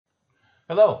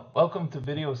Hello, welcome to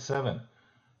video 7.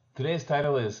 Today's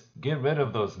title is Get Rid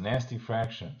of Those Nasty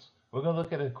Fractions. We're going to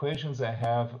look at equations that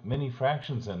have many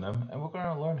fractions in them, and we're going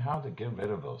to learn how to get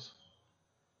rid of those.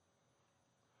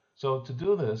 So to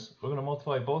do this, we're going to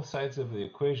multiply both sides of the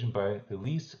equation by the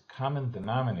least common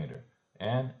denominator,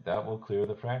 and that will clear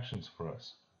the fractions for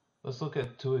us. Let's look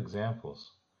at two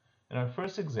examples. In our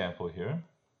first example here,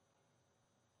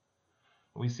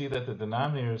 we see that the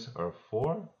denominators are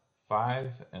 4,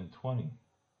 5, and 20.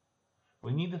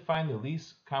 We need to find the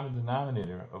least common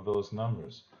denominator of those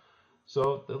numbers.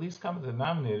 So the least common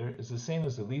denominator is the same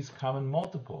as the least common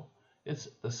multiple. It's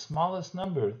the smallest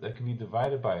number that can be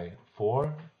divided by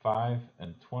 4, 5,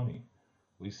 and 20.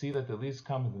 We see that the least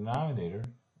common denominator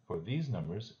for these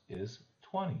numbers is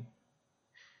 20.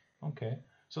 Okay,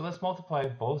 so let's multiply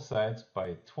both sides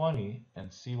by 20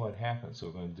 and see what happens. So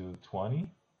we're going to do 20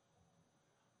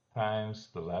 times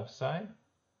the left side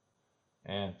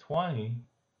and 20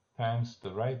 times the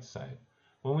right side.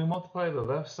 When we multiply the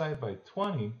left side by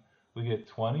 20, we get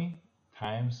 20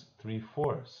 times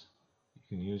 3/4. You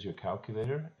can use your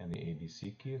calculator and the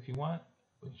ABC key if you want,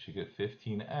 but you should get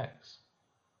 15x.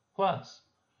 Plus,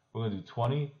 we're going to do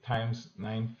 20 times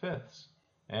 9/5.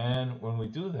 And when we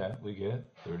do that, we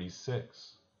get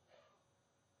 36.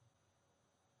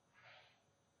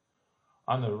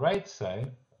 On the right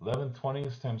side,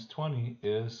 11/20 times 20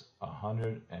 is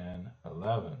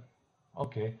 111.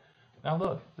 Okay, now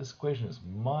look, this equation is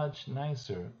much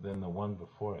nicer than the one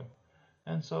before it.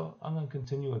 And so I'm going to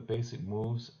continue with basic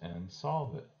moves and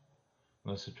solve it. I'm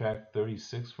going to subtract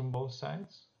 36 from both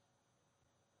sides.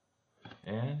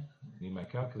 And I need my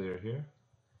calculator here.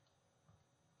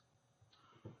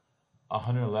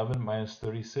 111 minus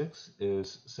 36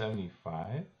 is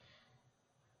 75.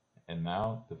 And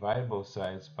now divide both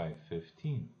sides by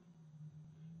 15.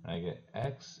 And I get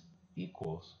x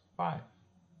equals 5.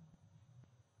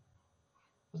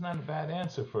 It's not a bad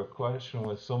answer for a question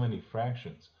with so many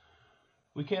fractions.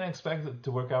 We can't expect it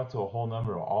to work out to a whole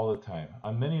number all the time.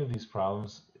 On many of these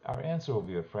problems, our answer will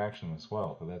be a fraction as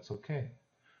well, but that's okay.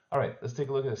 All right, let's take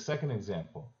a look at a second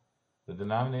example. The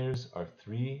denominators are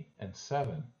 3 and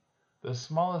 7. The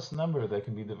smallest number that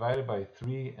can be divided by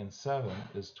 3 and 7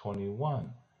 is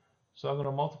 21. So I'm going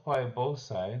to multiply both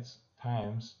sides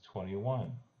times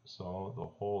 21. So the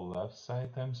whole left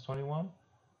side times 21.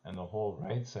 And the whole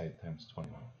right side times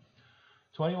 21.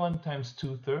 21 times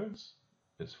 2/3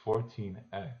 is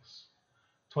 14x.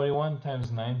 21 times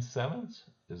 9/7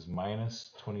 is minus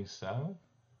 27.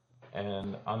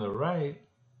 And on the right,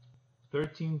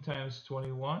 13 times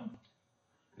 21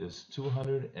 is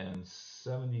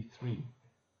 273.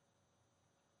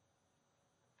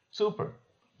 Super,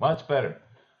 much better.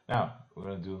 Now, we're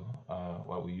going to do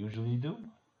what we usually do.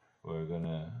 We're going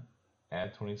to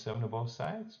add 27 to both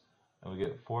sides. And we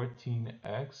get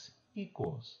 14x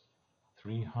equals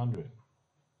 300.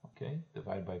 Okay,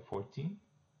 divide by 14.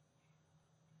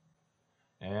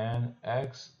 And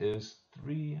x is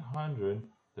 300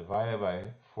 divided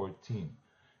by 14.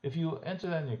 If you enter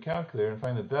that in your calculator and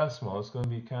find the decimal, it's going to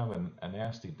be kind of a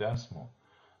nasty decimal.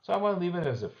 So I want to leave it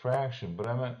as a fraction, but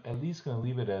I'm at least going to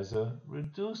leave it as a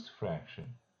reduced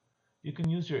fraction. You can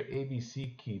use your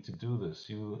ABC key to do this.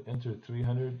 You enter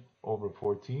 300 over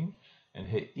 14. And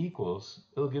hit equals.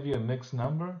 It'll give you a mixed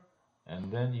number,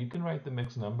 and then you can write the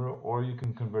mixed number or you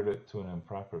can convert it to an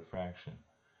improper fraction.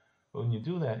 But when you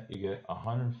do that, you get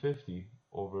 150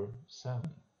 over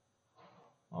 7.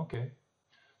 Okay,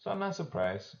 so I'm not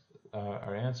surprised.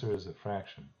 Our answer is a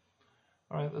fraction.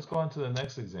 All right, let's go on to the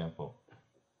next example.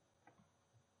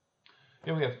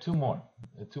 Here we have two more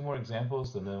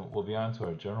examples, and then we'll be on to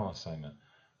our journal assignment.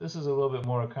 This is a little bit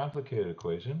more complicated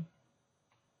equation.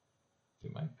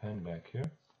 Get my pen back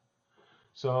here.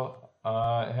 So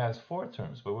it has 4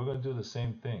 terms, but we're going to do the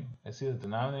same thing. I see the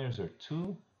denominators are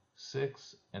 2,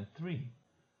 6, and 3.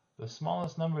 The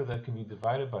smallest number that can be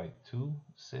divided by 2,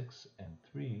 6, and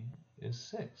 3 is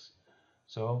 6.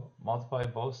 So multiply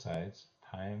both sides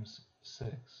times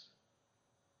 6.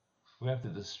 We have to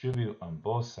distribute on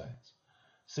both sides.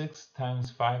 6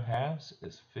 times 5/2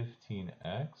 is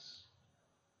 15x.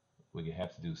 We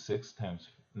have to do 6 times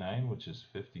 9, which is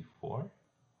 54,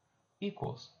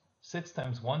 equals 6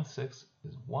 times 1/6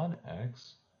 is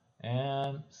 1x,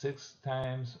 and 6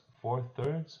 times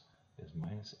 4/3 is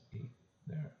minus 8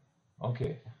 there.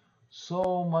 Okay,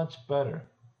 so much better.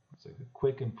 It's like a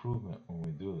quick improvement when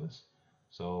we do this.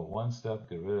 So one step,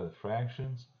 get rid of the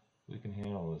fractions. We can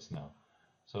handle this now.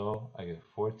 So I get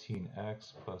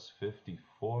 14x plus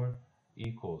 54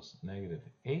 equals negative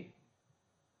 8.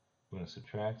 We're going to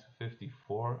subtract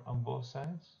 54 on both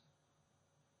sides.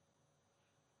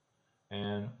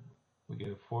 And we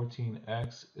get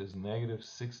 14x is negative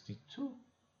 62.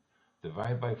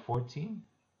 Divide by 14.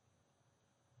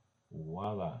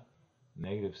 Voila.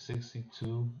 Negative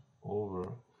 62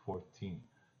 over 14.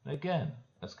 And again,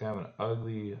 that's kind of an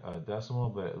ugly decimal,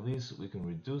 but at least we can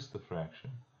reduce the fraction.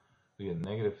 We get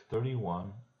negative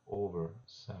 31 over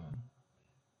 7.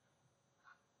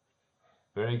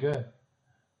 Very good.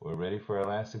 We're ready for our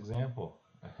last example.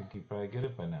 I think you probably get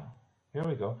it by now. Here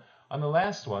we go. On the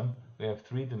last one, we have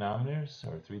three denominators,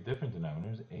 or three different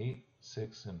denominators, 8,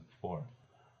 6, and 4.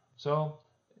 So,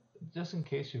 just in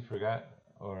case you forgot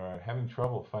or are having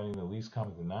trouble finding the least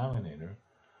common denominator,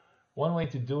 one way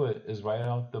to do it is write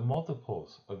out the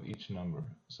multiples of each number.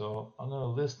 So, I'm going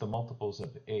to list the multiples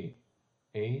of 8.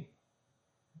 8,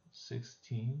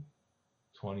 16,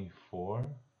 24,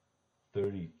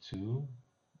 32,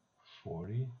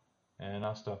 40, and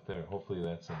I'll stop there. Hopefully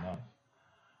that's enough.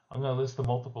 I'm going to list the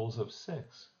multiples of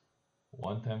 6.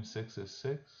 1 times 6 is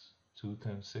 6, 2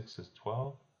 times 6 is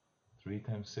 12, 3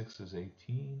 times 6 is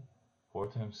 18, 4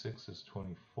 times 6 is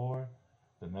 24,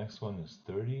 the next one is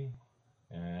 30,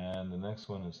 and the next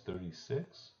one is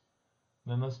 36.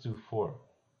 Then let's do 4.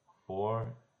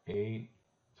 4, 8,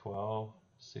 12,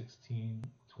 16,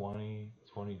 20,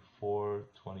 24,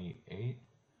 28.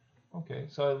 Okay,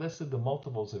 so I listed the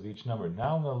multiples of each number.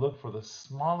 Now I'm going to look for the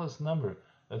smallest number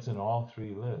that's in all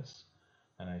three lists.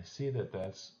 And I see that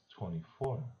that's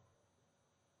 24.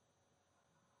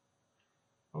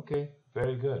 Okay,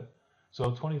 very good.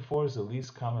 So 24 is the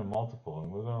least common multiple,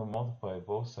 and we're going to multiply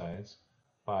both sides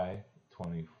by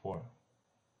 24.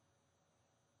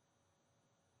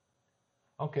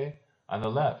 Okay, on the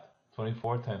left,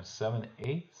 24 times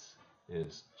 7/8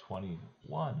 is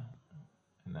 21,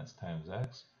 and that's times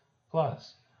x,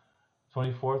 plus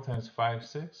 24 times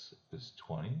 5/6 is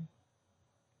 20.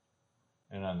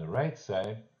 And on the right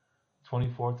side,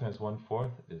 24 times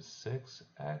 1/4 is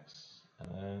 6x,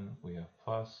 and then we have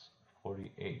plus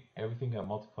 48. Everything got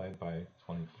multiplied by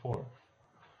 24.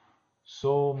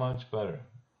 So much better.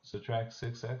 Subtract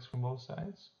 6x from both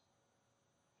sides.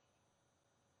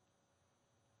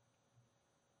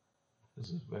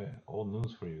 This is very old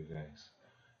news for you guys.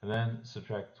 And then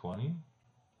subtract 20.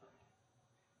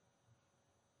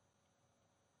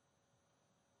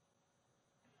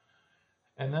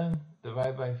 And then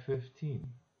divide by 15.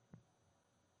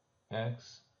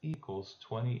 X equals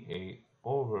 28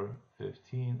 over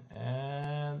 15.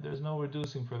 And there's no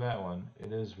reducing for that one.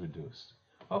 It is reduced.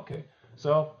 Okay,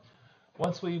 so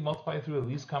once we multiply through the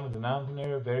least common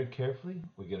denominator very carefully,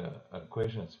 we get an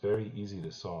equation that's very easy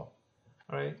to solve.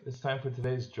 All right, it's time for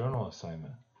today's journal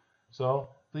assignment. So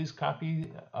please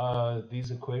copy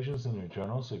these equations in your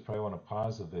journal. So you probably want to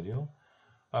pause the video.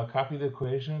 Copy the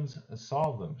equations,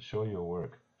 solve them, show your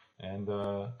work. And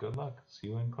good luck. See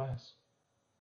you in class.